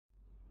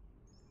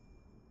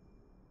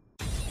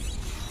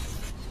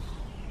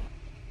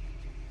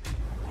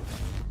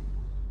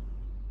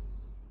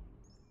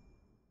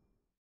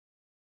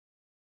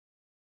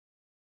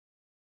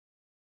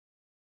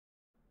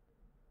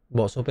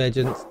What's up,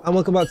 agents, and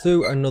welcome back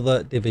to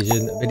another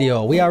Division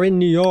video. We are in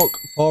New York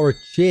for a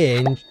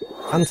change,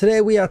 and today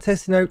we are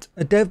testing out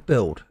a dev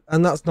build,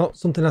 and that's not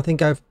something I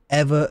think I've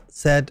ever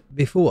said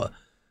before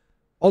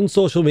on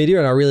social media,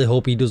 and I really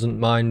hope he doesn't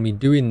mind me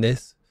doing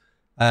this.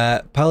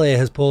 Palais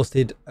has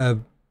posted a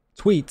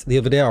tweet the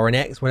other day, or an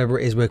X, whatever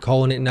it is we're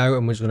calling it now,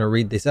 and we're just going to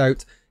read this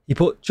out. He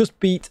put, "Just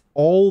beat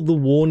all the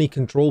Warney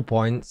control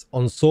points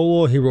on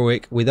solo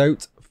heroic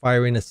without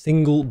firing a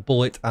single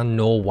bullet and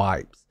no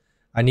wipes.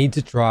 I need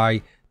to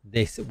try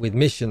this with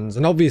missions."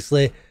 And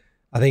obviously,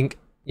 I think,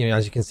 you know,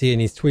 as you can see in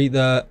his tweet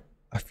there,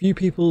 a few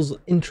people's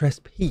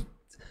interest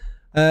peaked.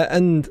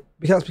 And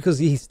that's because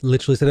he's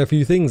literally said a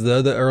few things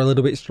there that are a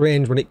little bit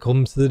strange when it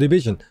comes to the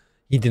Division.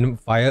 He didn't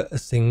fire a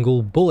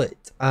single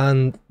bullet.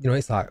 And, you know,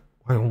 it's like,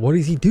 what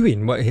is he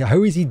doing?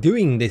 How is he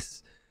doing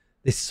this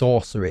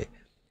sorcery?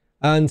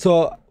 And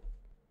so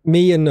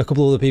me and a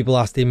couple of other people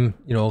asked him,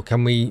 you know,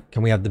 can we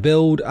have the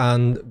build?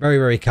 And very,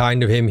 very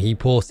kind of him, he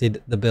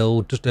posted the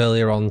build just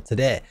earlier on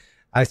today.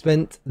 I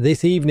spent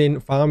this evening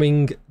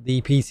farming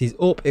the pieces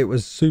up. It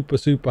was super,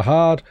 super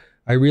hard.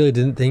 I really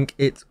didn't think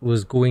it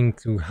was going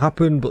to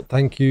happen, but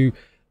thank you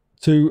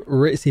to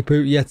Ritzy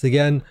Poot yet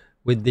again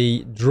with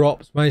the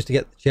drops. Managed to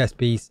get the chest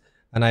piece,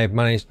 and I have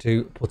managed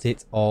to put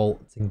it all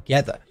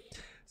together.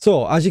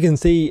 So, as you can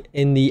see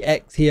in the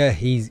X here,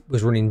 he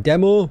was running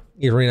demo.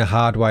 He's running a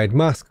hardwired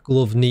mask,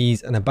 glove,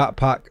 knees, and a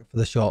backpack for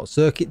the short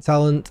circuit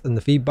talent and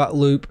the feedback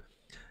loop.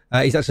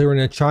 He's actually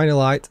running a China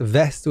Light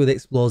vest with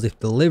explosive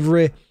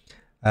delivery.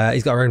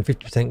 He's got around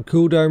 50%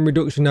 cooldown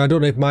reduction. Now, I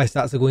don't know if my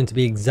stats are going to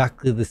be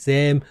exactly the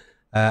same.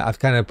 I've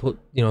kind of put,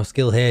 you know,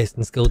 skill haste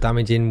and skill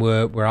damage in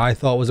where I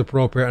thought was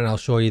appropriate, and I'll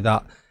show you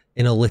that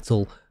in a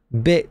little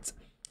bit.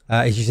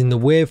 He's using the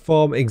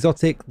waveform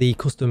exotic, the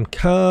custom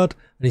card,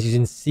 and he's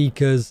using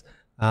seekers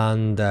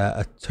and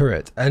a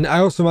turret. And I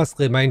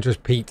automatically, my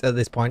interest peaked at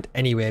this point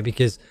anyway,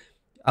 because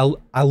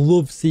I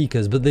love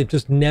seekers, but they've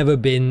just never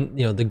been,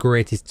 you know, the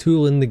greatest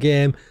tool in the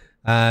game.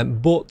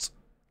 But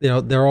you know,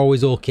 they're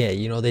always okay.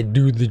 You know, they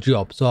do the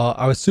job. So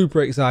I was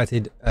super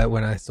excited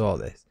when I saw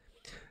this.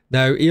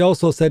 Now, he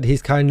also said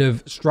his kind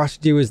of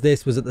strategy was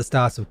at the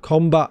start of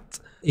combat.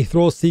 He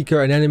throws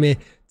seeker at an enemy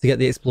to get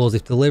the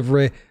explosive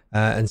delivery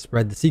and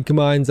spread the seeker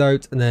mines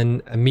out, and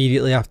then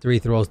immediately after he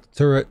throws the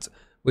turret,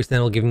 which then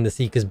will give him the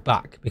seekers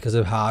back because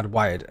of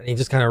hardwired, and he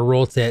just kind of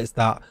rotates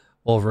that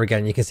over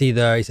again. You can see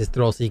there he says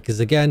throw seekers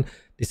again,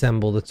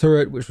 disassemble the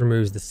turret, which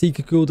removes the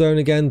seeker cooldown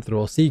again,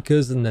 throw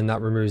seekers, and then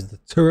that removes the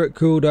turret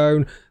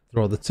cooldown,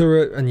 throw the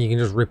turret, and you can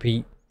just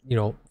repeat, you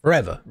know,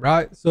 forever,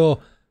 right?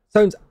 So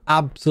sounds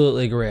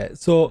absolutely great.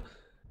 So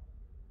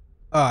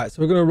all right,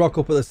 so we're going to rock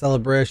up at the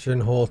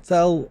Celebration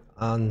Hotel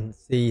and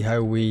see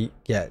how we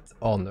get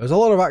on. There's a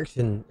lot of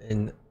action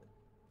in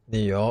New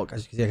York.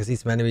 As you can see, I can see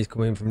some enemies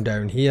coming from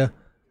down here.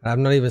 And I've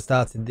not even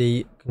started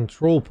the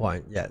control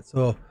point yet.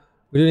 So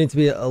we do need to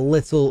be a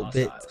little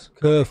bit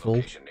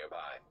careful.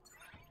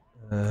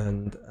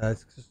 And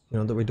it's just, you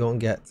know, that we don't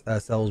get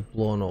ourselves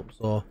blown up.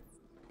 So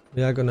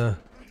we are going to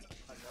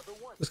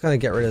just kind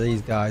of get rid of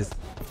these guys.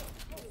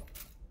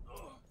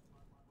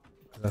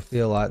 I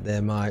feel like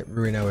they might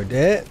ruin our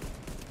day.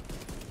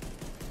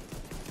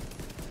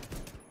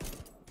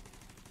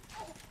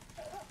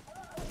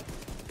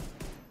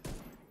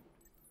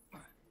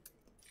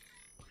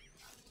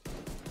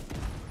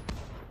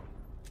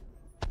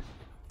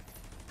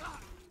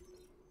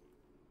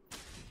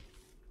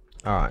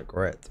 Alright,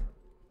 great.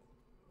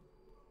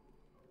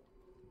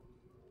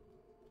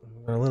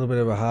 A little bit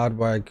of a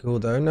hardwired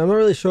cooldown. I'm not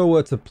really sure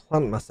where to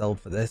plant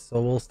myself for this,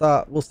 so we'll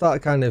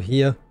start kind of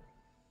here.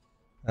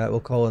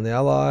 We'll call in the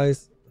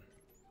allies.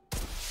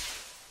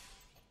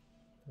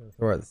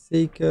 Throw out the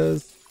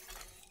seekers.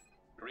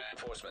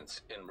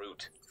 Reinforcements en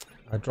route.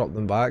 I dropped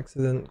them by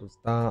accident. Good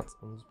start.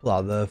 I'll just put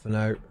that there for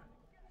now. Get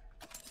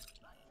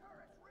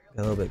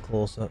a little bit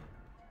closer.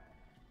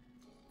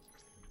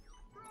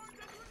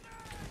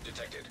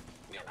 Detected.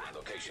 Nearby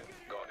location.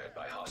 Guarded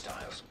by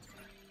hostiles.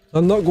 So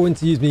I'm not going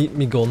to use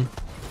me gun.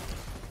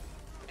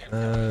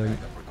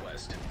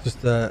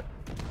 Just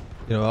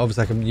you know,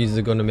 obviously I can use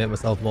the gun to make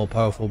myself more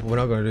powerful, but we're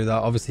not going to do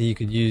that. Obviously you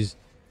could use,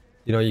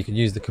 you know, you could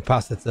use the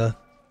capacitor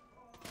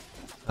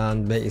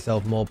and make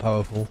yourself more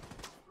powerful.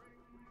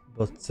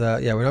 But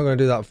yeah, we're not going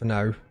to do that for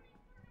now.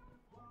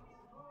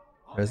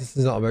 Whereas this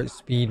is not about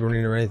speed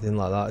running or anything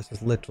like that. It's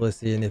just literally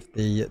seeing if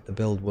the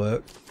build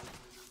works.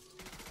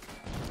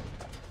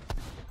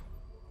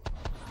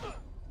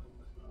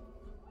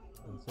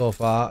 And so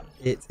far,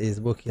 it is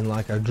looking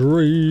like a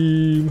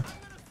dream.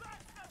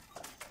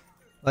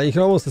 Like, you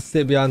can almost just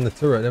sit behind the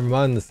turret, never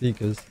mind the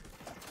seekers.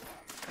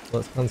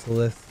 Let's cancel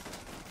this.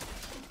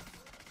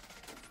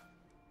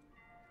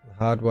 The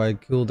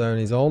hardwired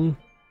cooldown is on.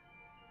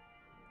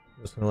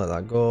 Just gonna let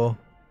that go.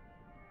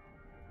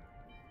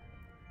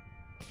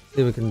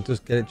 See if we can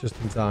just get it just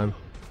in time.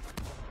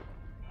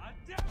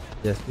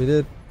 Yes, we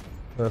did.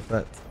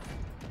 Perfect.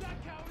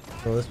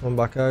 Throw this one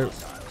back out.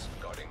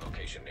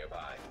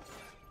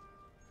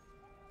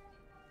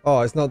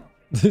 Oh, it's not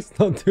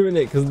doing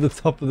it because of the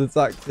top of the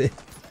taxi.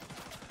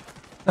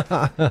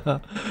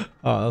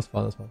 Oh, that's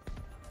fine, that's fine.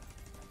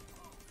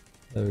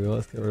 There we go,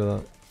 let's get rid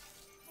of that.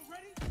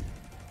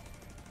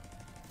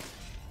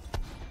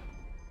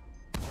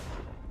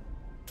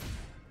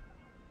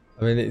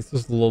 I mean, it's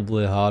just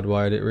lovely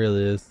hardwired, it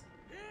really is. Is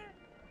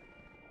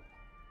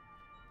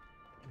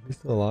he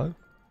still alive?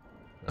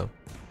 No.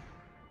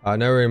 Alright,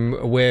 now we're in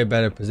a way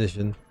better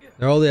position.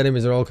 Now all the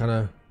enemies are all kind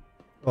of...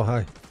 Oh,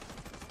 hi.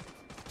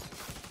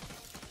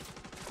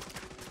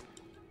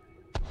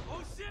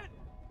 Oh shit!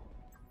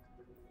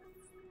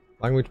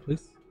 Language,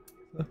 please.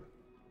 Sir.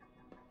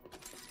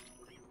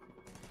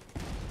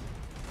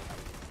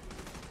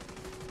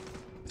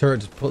 Turret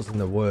just puts in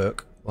the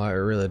work, like it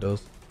really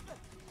does.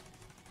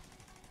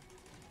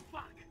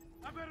 Fuck!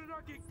 I better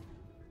not get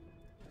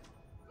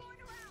going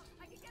around.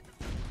 I can get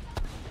the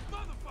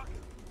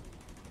motherfucker.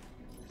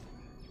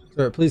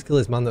 Turret, please kill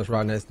this man that's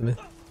right next to me.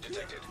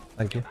 Detected.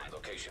 Thank you.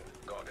 Location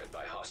guarded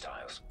by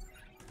hostiles.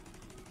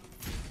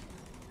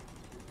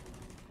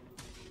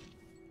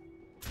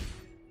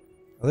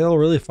 Are they all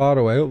really far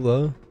away up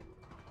there?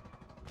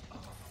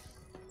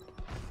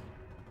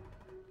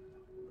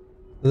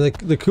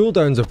 The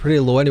cooldowns are pretty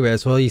low anyway,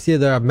 so you see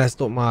there I've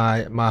messed up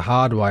my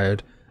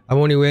hardwired. I'm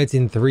only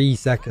waiting 3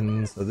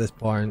 seconds at this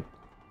point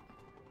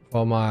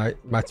for my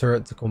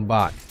turret to come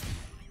back.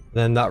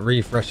 Then that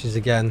refreshes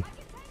again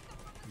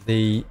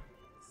the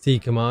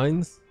seeker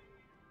mines.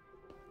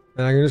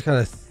 And I can just kind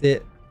of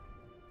sit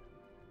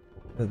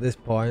at this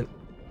point.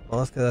 Well,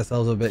 let's get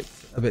ourselves a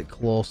bit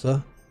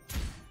closer.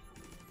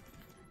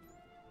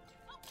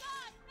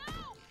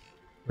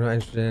 We're not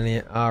interested in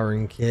any R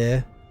and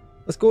K.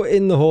 Let's go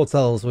in the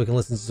hotel so we can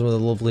listen to some of the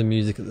lovely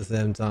music at the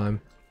same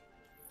time.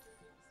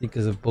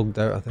 Seekers have bugged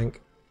out, I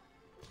think.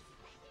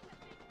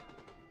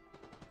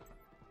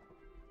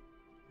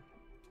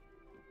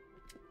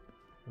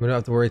 We don't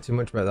have to worry too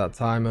much about that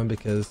timer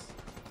because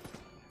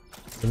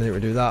the minute we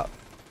do that,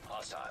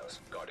 Hostiles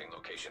guarding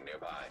location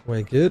nearby.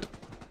 we're good.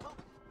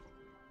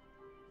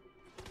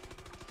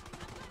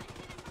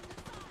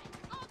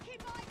 I'll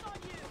keep eyes on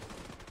you.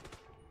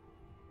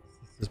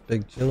 It's just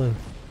big chilling.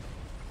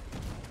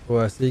 Go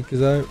our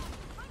seekers out.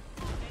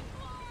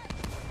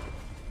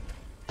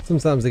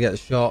 Sometimes they get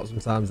shot,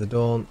 sometimes they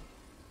don't.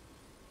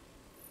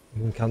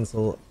 We can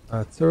cancel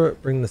our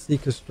turret, bring the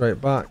seekers straight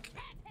back.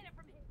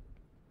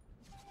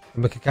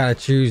 And we can kind of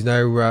choose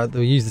now,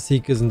 they'll use the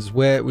seekers and just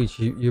wait, which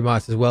you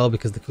might as well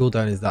because the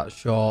cooldown is that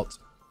short.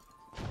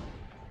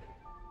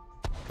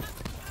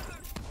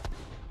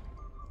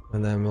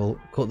 And then we'll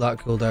cut that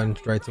cooldown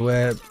straight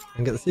away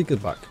and get the seekers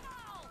back.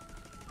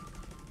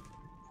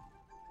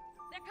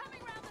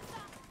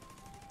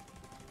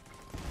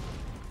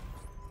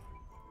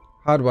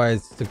 Hardwire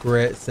is just a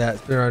great set.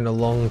 It's been around a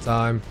long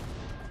time.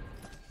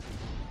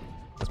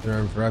 It's been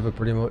around forever,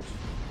 pretty much.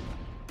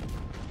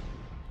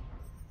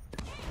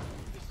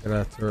 Get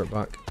our turret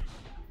back.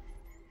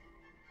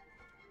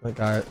 That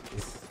guy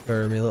is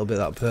scaring me a little bit.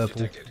 That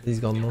purple. Detected. He's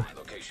gone though.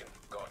 Location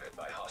guarded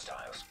by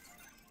hostiles.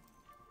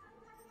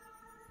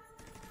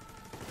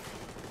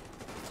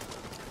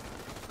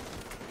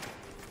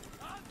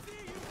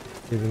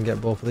 See if we can get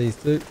both of these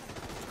two.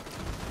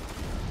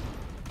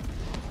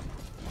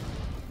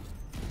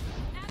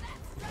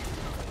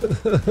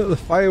 The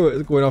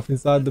fireworks going off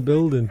inside the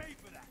building.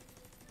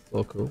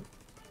 So cool.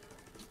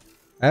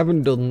 I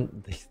haven't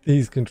done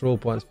these control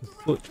points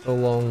for such a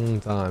long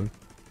time.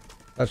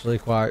 It's actually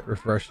quite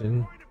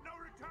refreshing.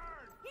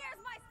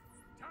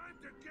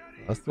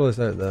 Let's throw this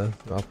out there.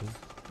 What happened?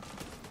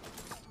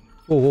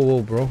 Whoa, whoa,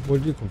 whoa, bro. Where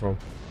did you come from?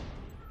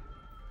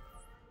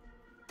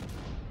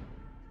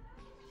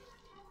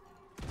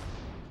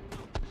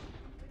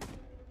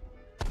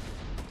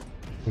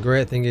 The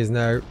great thing is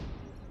now,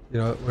 you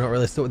know, we're not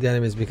really stuck with the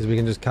enemies because we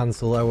can just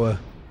cancel our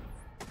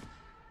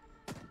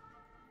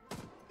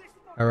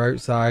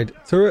outside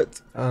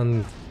turret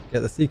and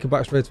get the seeker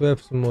back straight away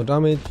for some more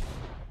damage.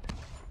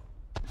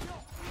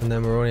 And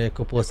then we're only a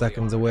couple of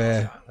seconds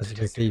away, as you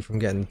can see, from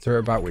getting the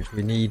turret back, which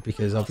we need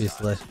because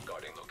obviously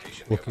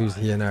look who's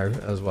here now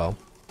as well.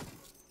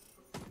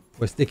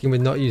 We're sticking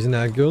with not using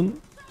our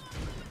gun.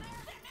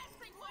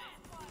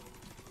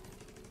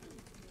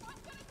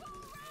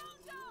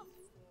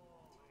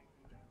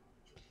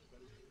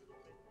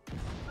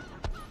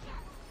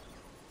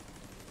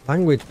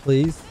 Language,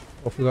 please.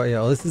 What we got here?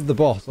 Oh, this is the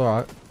boss. All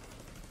right.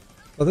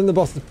 I think the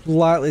boss is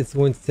likely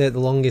going to take the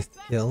longest to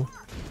kill.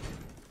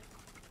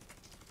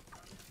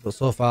 But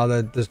so far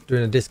they're just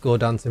doing a disco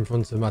dance in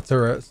front of my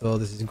turret, so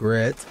this is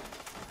great.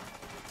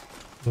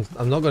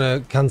 I'm not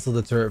going to cancel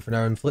the turret for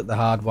now and flip the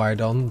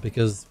hardwired on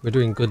because we're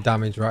doing good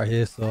damage right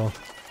here, so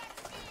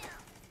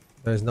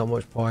there's not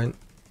much point.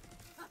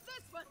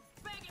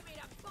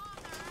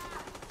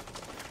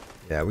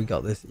 Yeah, we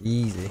got this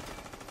easy.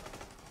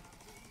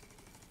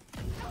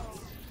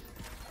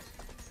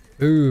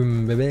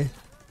 Boom, baby.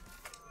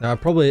 Now I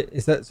probably,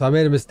 so I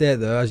made a mistake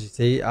though, as you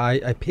see.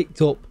 I picked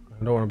up,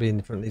 I don't want to be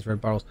in front of these red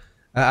barrels.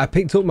 I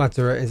picked up my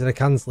turret instead of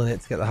cancelling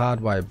it to get the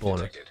hardwired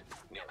bonus.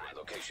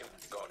 Location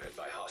guarded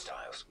by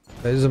hostiles.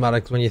 But it doesn't matter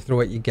because when you throw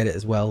it, you get it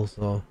as well,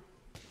 so.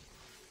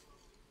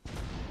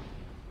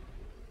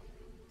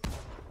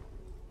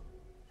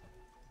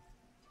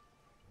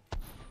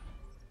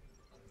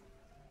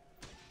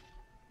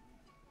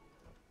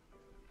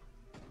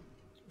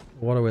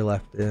 What are we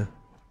left here?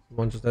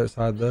 Someone just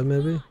outside there,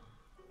 maybe?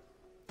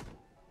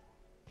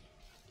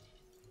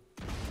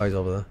 Oh, he's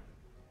over there.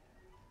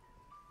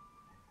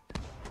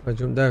 I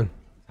jump down.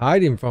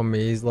 Hiding from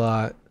me. He's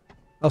like,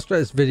 I'll stretch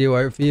this video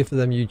out for you for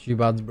them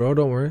YouTube ads, bro.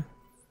 Don't worry.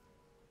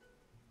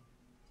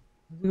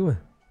 Where's he going?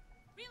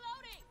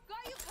 Reloading!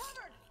 Got you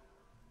covered!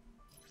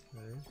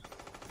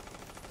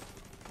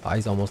 Ah,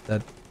 he's almost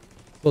dead.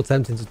 So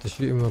tempting just to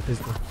shoot him with a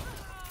pistol.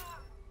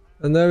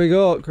 And there we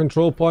go.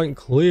 Control point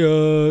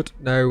cleared.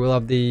 Now we'll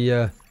have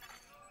the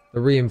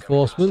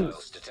reinforcements.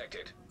 Hostiles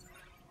detected.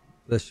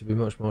 This should be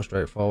much more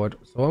straightforward.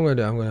 So what I'm going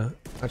to do, I'm going to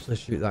actually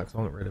shoot that because I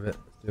want rid of it.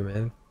 Let's do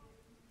it.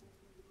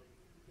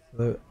 So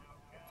the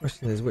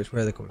question is, which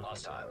way they're coming from?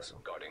 Hostiles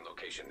guarding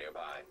location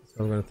nearby.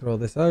 So I'm going to throw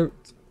this out.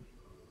 It's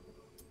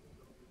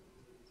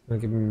going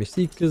to give me my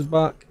seekers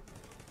back.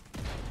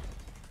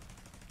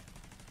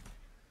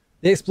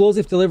 The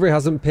explosive delivery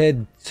hasn't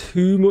paid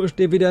too much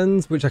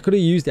dividends, which I could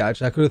have used it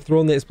actually. I could have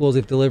thrown the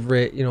explosive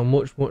delivery, you know,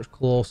 much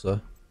closer.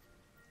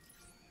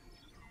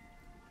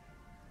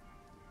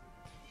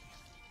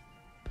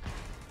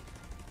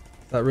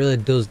 That really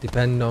does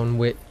depend on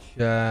which,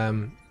 you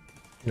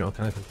know,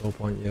 kind of control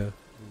point you're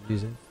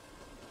using.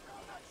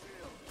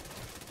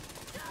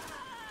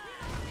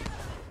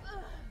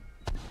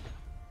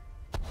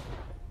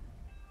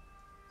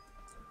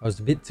 I was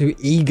a bit too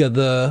eager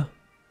there,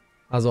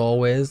 as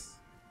always.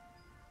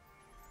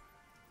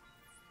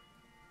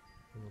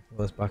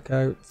 Pull this back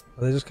out.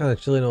 Are they just kind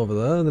of chilling over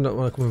there? They don't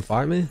want to come and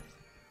fight me?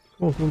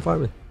 Come on, come and fight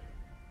me.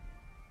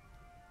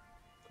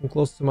 Come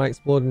close to my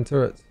exploding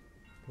turrets,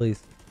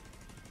 please.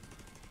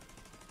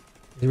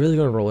 Is he really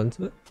going to roll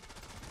into it?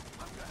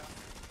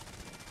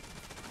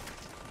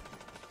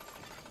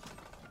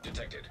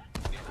 Detected.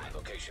 Nearby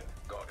location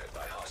guarded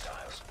by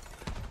hostiles.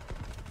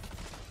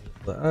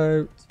 Pull it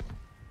out.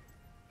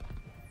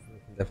 We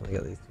can definitely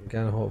get these two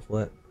again,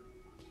 hopefully.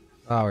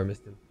 Ah, we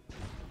missed him.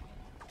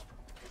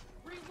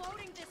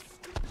 Reloading this.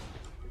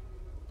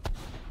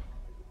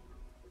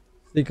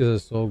 Seekers are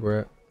so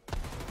great.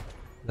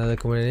 Now they're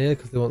coming in here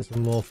because they want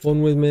some more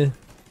fun with me.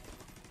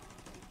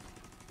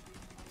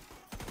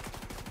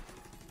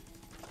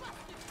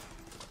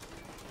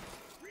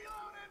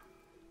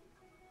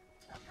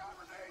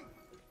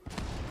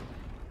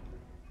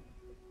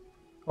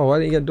 Oh, why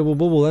didn't you get double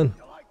bubble then?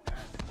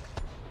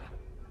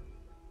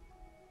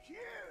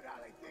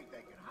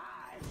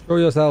 Show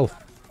yourself.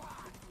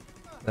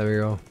 There we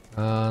go.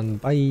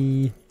 And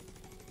bye.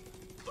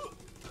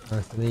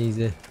 Nice and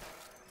easy.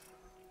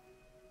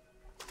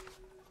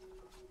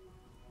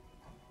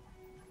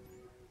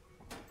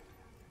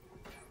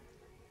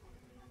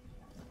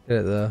 Get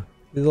it there. Is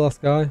he the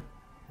last guy? I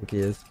think he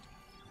is.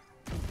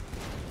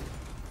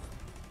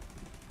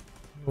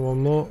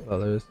 One more. Oh,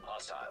 there is.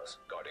 Hostiles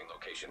guarding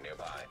location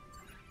nearby.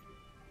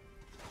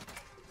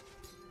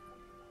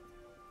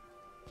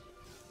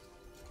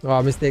 Oh,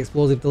 I missed the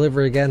explosive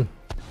delivery again.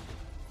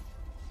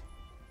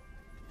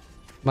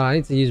 Man, I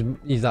need to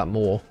use that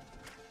more.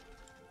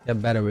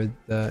 Get better with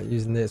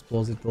using the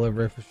explosive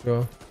delivery for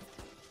sure.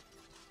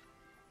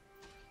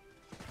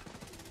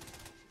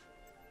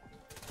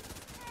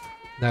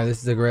 Now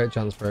this is a great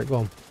chance for it. Go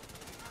on.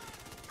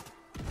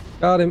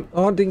 Got him.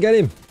 Oh, didn't get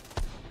him.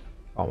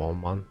 Come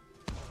on, man.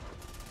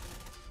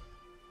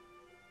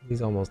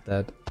 He's almost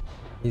dead.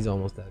 He's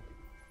almost dead.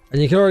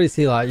 And you can already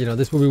see, like, you know,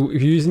 this would be,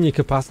 if you're using your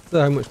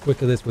capacitor, how much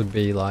quicker this would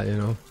be, like, you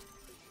know.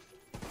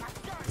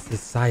 This is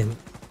science.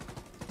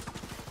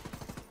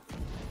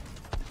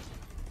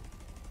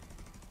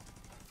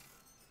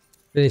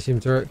 Finish him,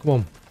 turret. Come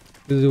on.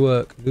 Do the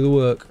work. Do the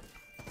work.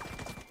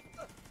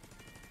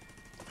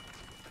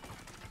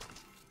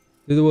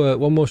 Do the work.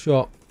 One more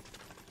shot.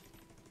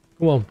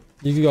 Come on.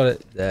 You got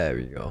it. There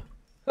we go.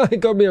 It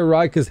got me a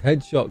Riker's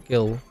headshot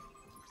kill.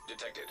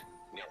 Detected.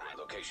 Nearby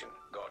location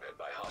guarded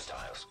by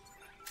hostiles.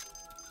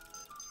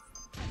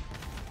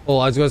 Oh,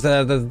 I was going to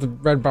say there's the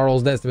red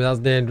barrels next to me. That's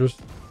dangerous.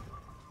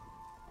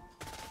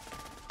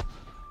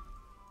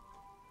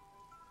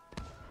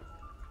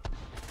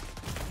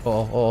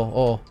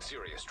 Oh.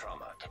 Serious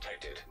trauma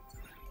detected.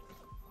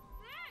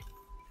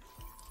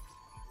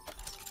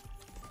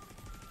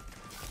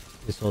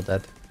 You're so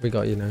dead. We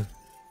got you now.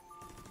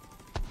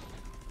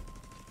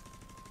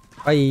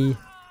 Bye.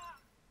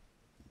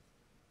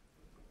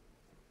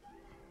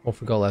 What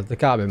we got left? There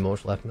can't be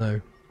much left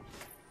now.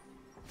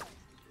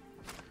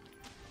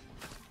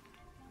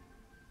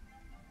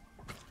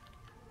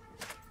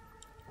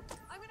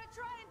 I'm gonna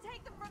try and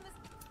take them from this.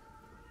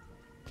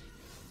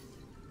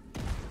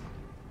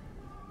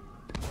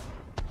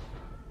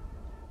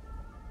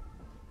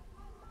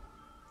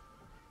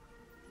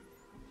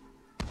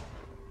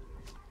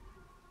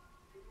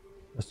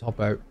 Let's hop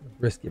out.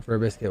 Risk it for a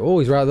biscuit. Oh,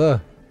 he's right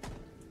there.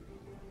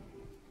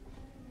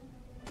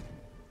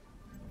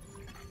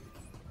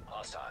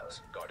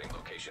 Hostiles guarding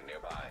location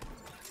nearby.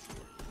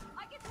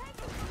 I can take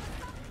them from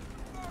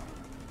this.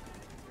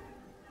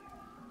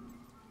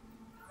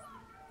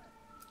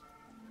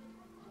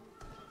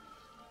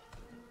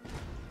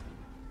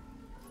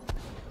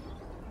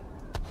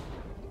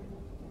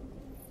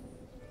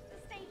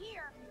 Stay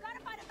here. Gotta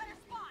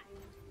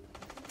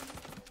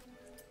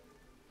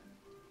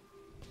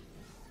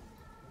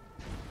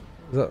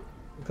Look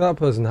at that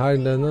person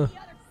hiding down there.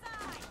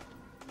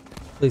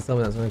 Please tell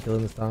me that's going to kill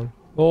him this time.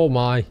 Oh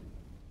my.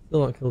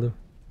 Still not killed him.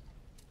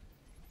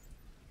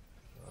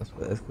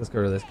 Let's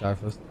go to this guy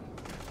first.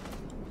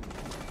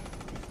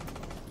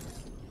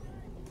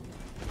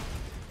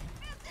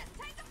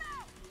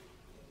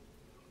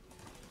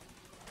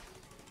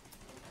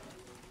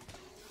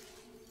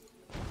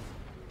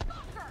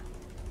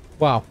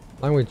 Wow,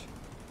 language.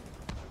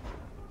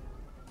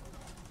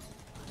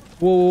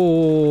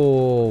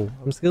 Whoa,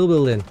 I'm skill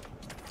building.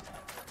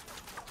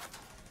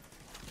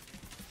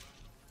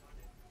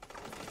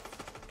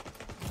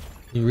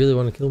 You really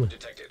want to kill me?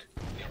 Detected.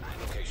 Nearby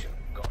location.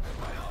 Guarded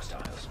by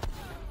hostiles.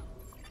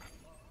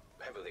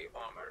 Heavily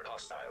armored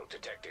hostile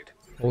detected.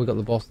 Oh, we got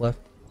the boss left.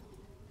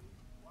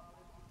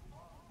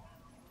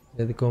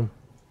 Here they come.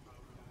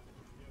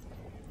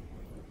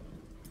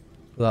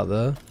 Put that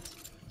there.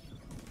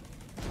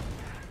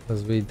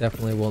 Because we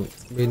definitely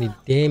we need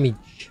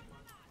damage.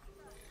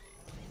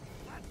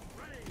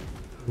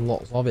 And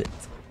lots of it.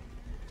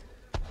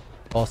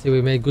 Oh, see,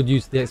 we made good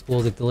use of the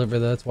explosive delivery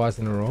there twice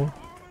in a row.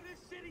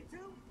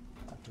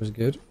 Which was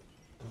good.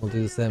 We'll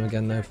do the same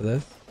again now for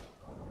this.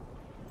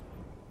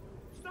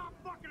 Stop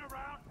fucking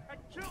around and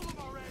kill them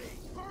already.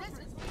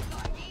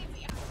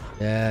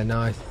 Yeah,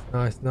 nice,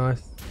 nice,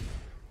 nice.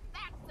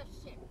 That's the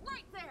shit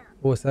right there.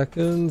 4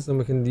 seconds, and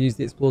we can use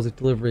the explosive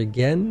delivery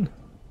again.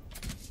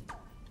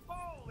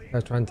 Holy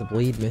They're trying to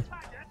bleed me.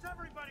 That's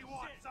everybody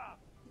wants some.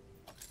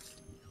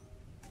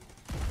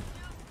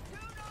 You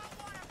do not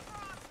want to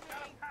cross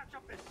Gotta me. patch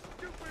up this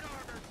stupid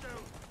armor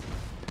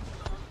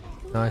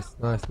suit. Nice,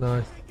 nice,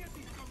 nice.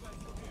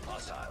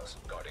 Hostiles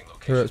guarding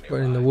location. Turret's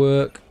putting in the nearby.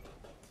 work.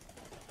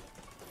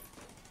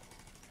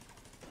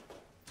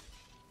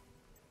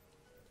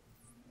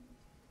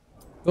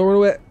 Don't run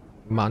away.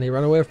 Man, he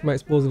ran away from my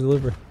explosive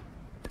delivery.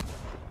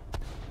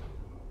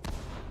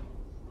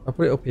 I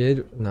put it up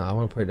here. No, I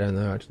want to put it down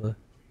there actually.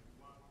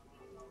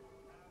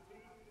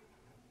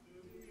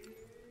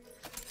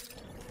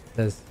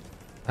 There's.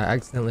 I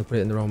accidentally put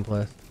it in the wrong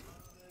place.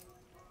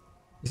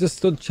 He's just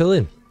stood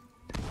chilling.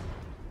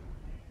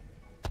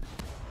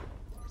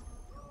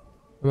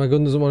 And my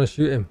gun doesn't want to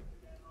shoot him.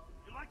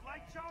 You like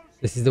light shows?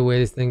 This is the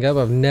weirdest thing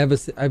ever. I've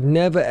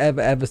never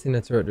ever seen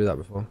a turret do that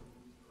before.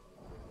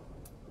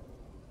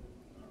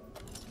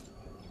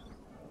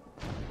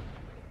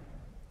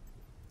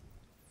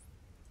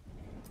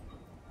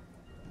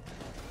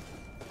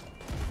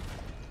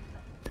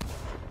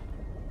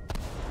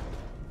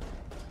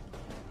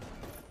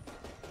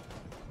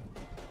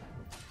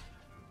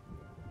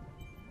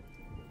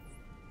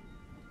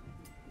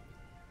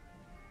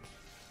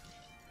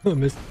 I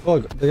missed. Oh,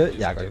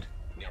 yeah, I got it.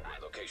 Nearby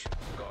location.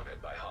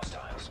 Guarded by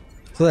hostiles.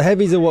 So the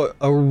heavies are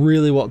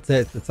really what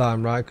takes the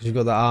time, right? Because you've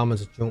got the armor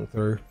to jump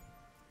through.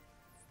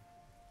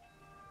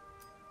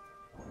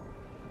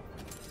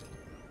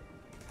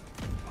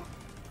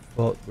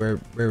 But we're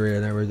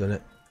here now. We're doing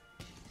it.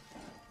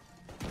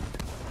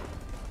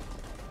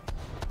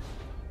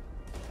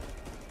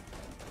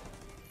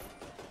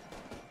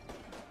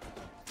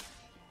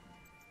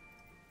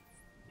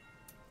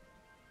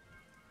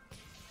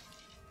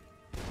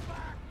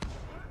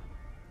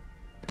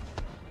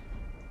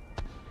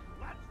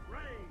 Let's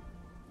raid.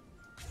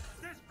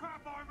 This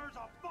crap armor's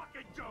a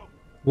fucking joke.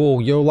 Whoa,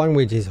 your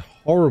language is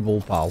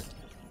horrible, pal.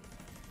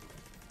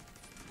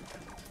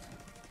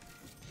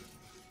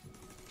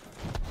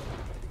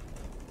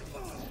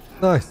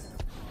 Nice.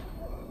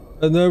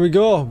 And there we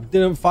go.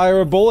 Didn't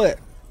fire a bullet.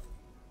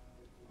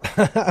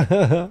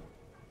 That's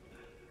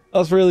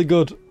really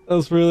good.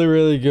 That's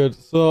really good.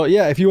 So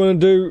yeah, if you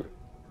want to do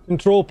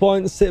control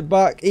points, sit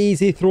back,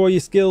 easy, throw your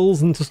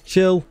skills and just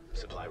chill.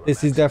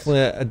 This is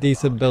definitely a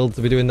decent build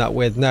to be doing that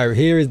with. Now,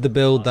 here is the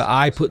build that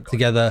I put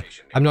together.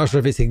 I'm not sure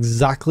if it's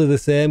exactly the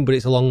same, but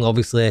it's along,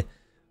 obviously,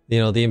 you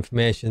know, the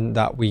information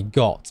that we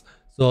got.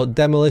 So,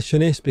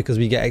 Demolitionist, because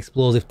we get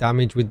explosive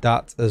damage with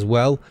that as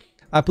well.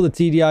 I put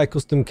the TDI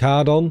custom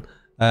card on.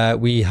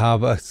 We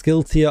have a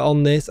skill tier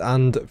on this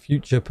and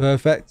future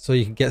perfect, so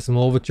you can get some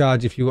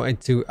overcharge if you wanted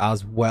to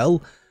as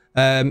well.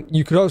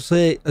 You could also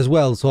say as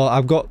well, so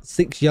I've got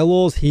 6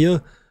 yellows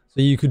here. So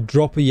you could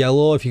drop a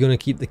yellow if you're going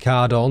to keep the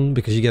card on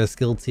because you get a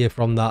skill tier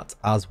from that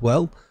as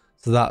well.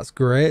 So that's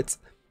great.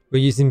 We're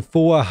using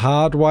 4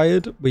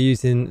 hardwired. We're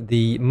using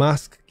the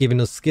mask giving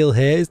us skill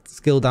haste,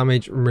 skill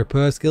damage and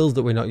repair skills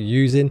that we're not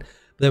using.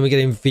 But then we're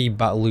getting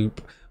feedback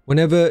loop.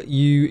 Whenever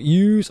you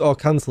use or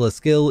cancel a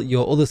skill,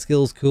 your other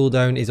skills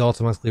cooldown is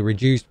automatically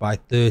reduced by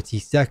 30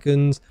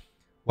 seconds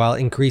while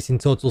increasing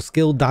total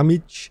skill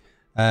damage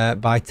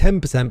by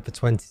 10% for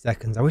 20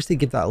 seconds. I wish they'd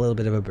give that a little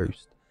bit of a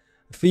boost.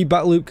 A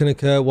feedback loop can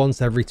occur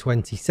once every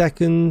 20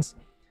 seconds.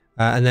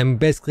 And then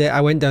basically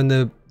I went down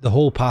the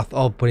whole path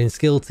of putting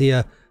skill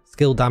tier,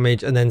 skill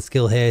damage, and then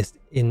skill haste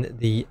in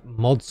the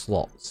mod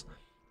slots.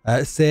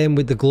 Same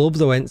with the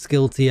gloves. I went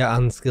skill tier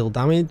and skill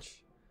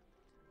damage.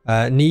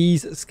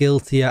 Knees, skill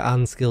tier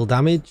and skill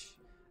damage.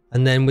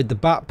 And then with the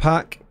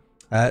backpack,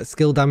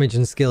 skill damage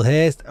and skill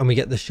haste. And we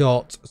get the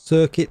short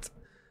circuit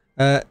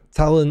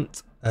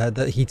talent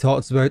that he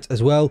talks about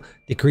as well.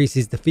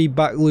 Decreases the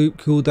feedback loop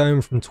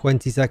cooldown from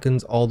 20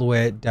 seconds all the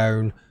way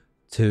down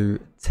to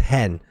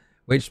 10,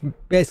 which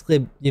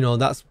basically, you know,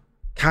 that's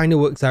kind of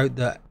works out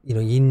that, you know,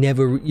 you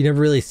never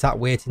really sat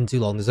waiting too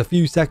long. There's a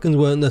few seconds,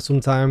 weren't there,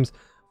 sometimes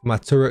for my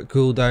turret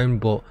cooldown,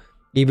 but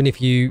even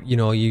if you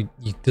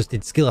just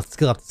did skill after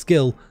skill after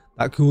skill,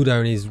 that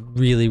cooldown is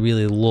really,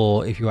 really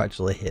low if you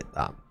actually hit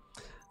that.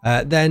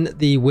 Then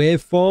the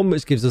waveform,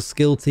 which gives us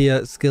skill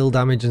tier, skill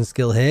damage and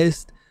skill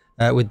haste,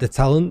 with the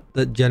talent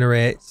that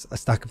generates a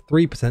stack of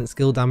 3%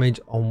 skill damage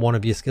on one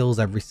of your skills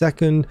every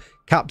second,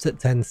 caps at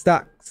 10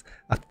 stacks.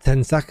 After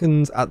 10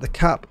 seconds at the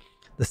cap,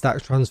 the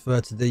stacks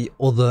transfer to the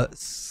other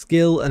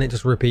skill and it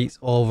just repeats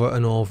over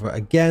and over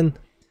again.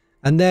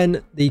 And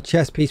then the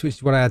chest piece, which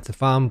is what I had to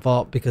farm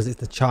for because it's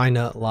the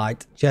China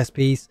Light chest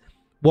piece.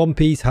 One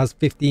piece has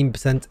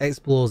 15%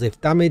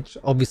 explosive damage,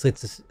 obviously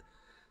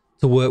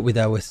to work with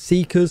our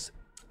seekers.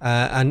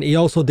 And he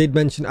also did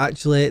mention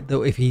actually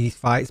that if he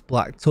fights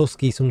Black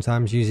Tusk, he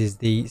sometimes uses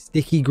the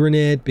sticky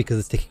grenade because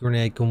the sticky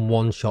grenade can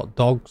one-shot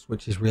dogs,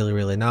 which is really,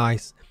 really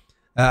nice.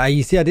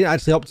 You see, I didn't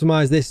actually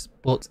optimize this,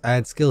 but I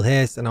had skill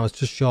haste and I was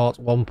just short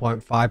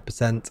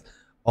 1.5%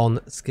 on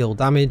skill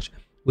damage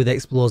with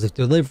explosive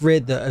delivery.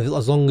 That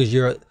as long as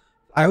you're,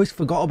 I always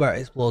forgot about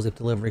explosive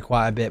delivery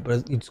quite a bit,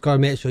 but you just got to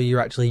make sure you're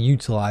actually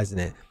utilizing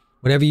it.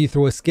 Whenever you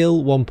throw a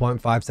skill,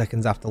 1.5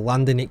 seconds after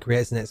landing, it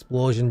creates an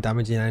explosion,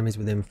 damaging enemies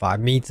within 5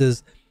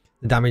 meters.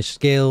 The damage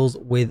scales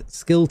with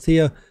skill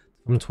tier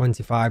from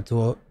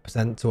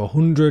 25% to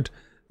 100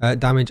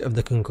 damage of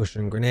the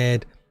concussion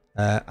grenade,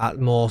 at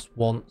most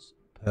once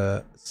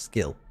per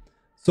skill.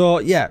 So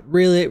yeah,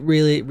 really,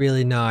 really,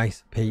 really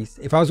nice piece.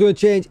 If I was going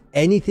to change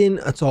anything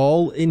at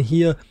all in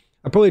here,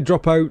 I'd probably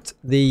drop out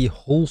the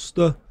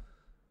holster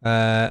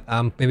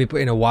and maybe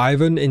put in a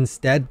wyvern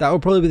instead. That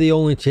would probably be the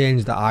only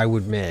change that I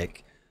would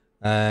make,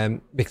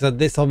 because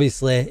this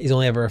obviously is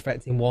only ever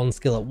affecting one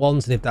skill at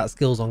once, and if that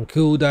skill's on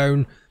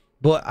cooldown.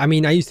 But I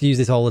mean, I used to use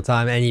this all the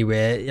time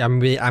anyway.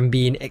 I'm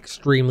being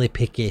extremely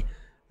picky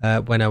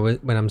when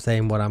I'm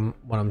saying what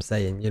I'm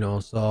saying, you know.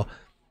 So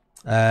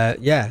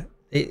yeah,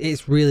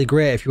 it's really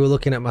great. If you were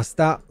looking at my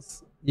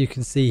stats, you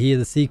can see here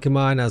the Seeker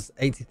Mine has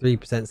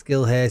 83%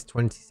 skill haste,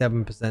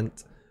 27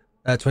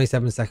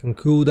 second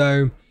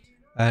cooldown,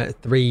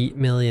 3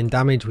 million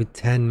damage with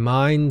 10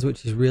 mines,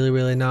 which is really,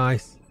 really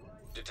nice.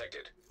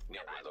 Detected.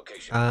 Nearby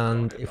location.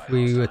 And if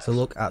we were to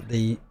look at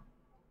the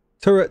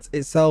turret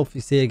itself,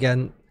 you see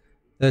again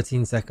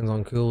 13 seconds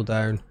on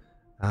cooldown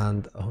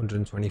and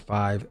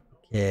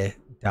 125k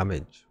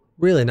damage.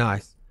 Really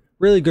nice,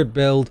 really good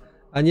build,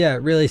 and yeah,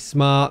 really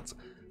smart.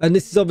 And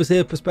this is obviously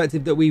a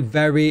perspective that we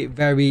very,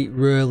 very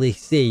rarely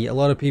see. A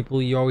lot of people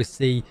you always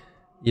see,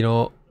 you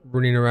know,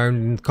 running around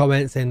in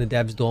comments saying the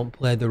devs don't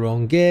play their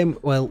own game.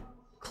 Well,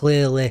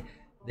 clearly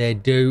they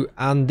do,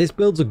 and this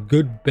build's a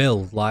good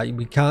build. Like,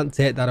 we can't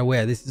take that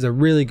away. This is a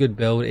really good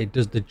build. It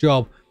does the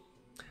job.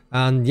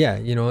 And yeah,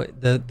 you know,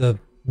 the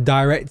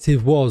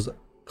directive was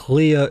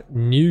clear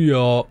New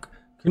York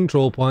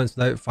control points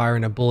without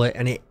firing a bullet,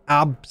 and it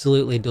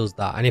absolutely does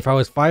that. And if I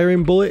was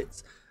firing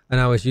bullets and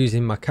I was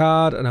using my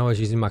card and I was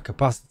using my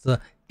capacitor,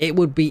 it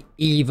would be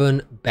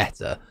even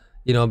better,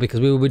 you know, because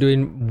we would be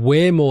doing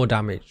way more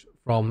damage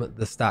from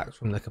the stacks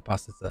from the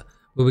capacitor.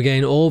 We were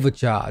getting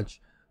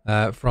overcharge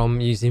from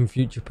using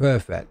Future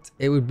Perfect.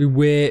 It would be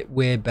way,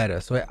 way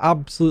better. So it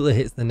absolutely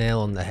hits the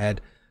nail on the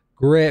head.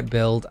 Great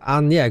build,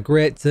 and yeah,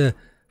 great to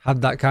have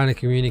that kind of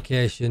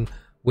communication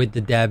with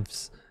the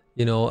devs,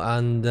 you know.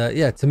 And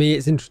yeah, to me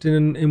it's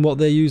interesting in what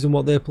they use and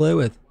what they play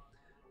with.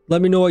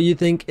 Let me know what you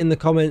think in the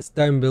comments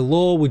down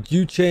below. Would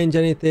you change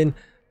anything?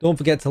 Don't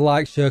forget to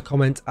like, share,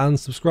 comment and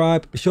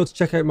subscribe. Be sure to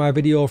check out my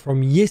video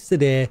from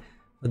yesterday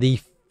for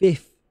the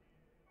 5th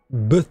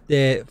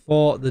birthday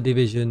for the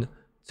Division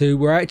 2.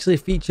 We're actually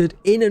featured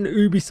in an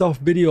Ubisoft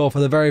video for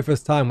the very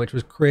first time, which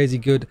was crazy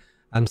good.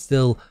 I'm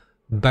still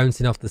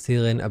bouncing off the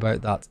ceiling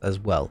about that as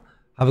well.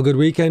 Have a good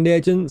weekend,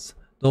 agents.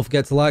 Don't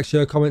forget to like,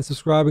 share, comment,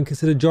 subscribe and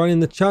consider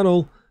joining the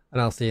channel, and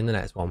I'll see you in the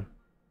next one.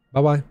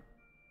 Bye bye.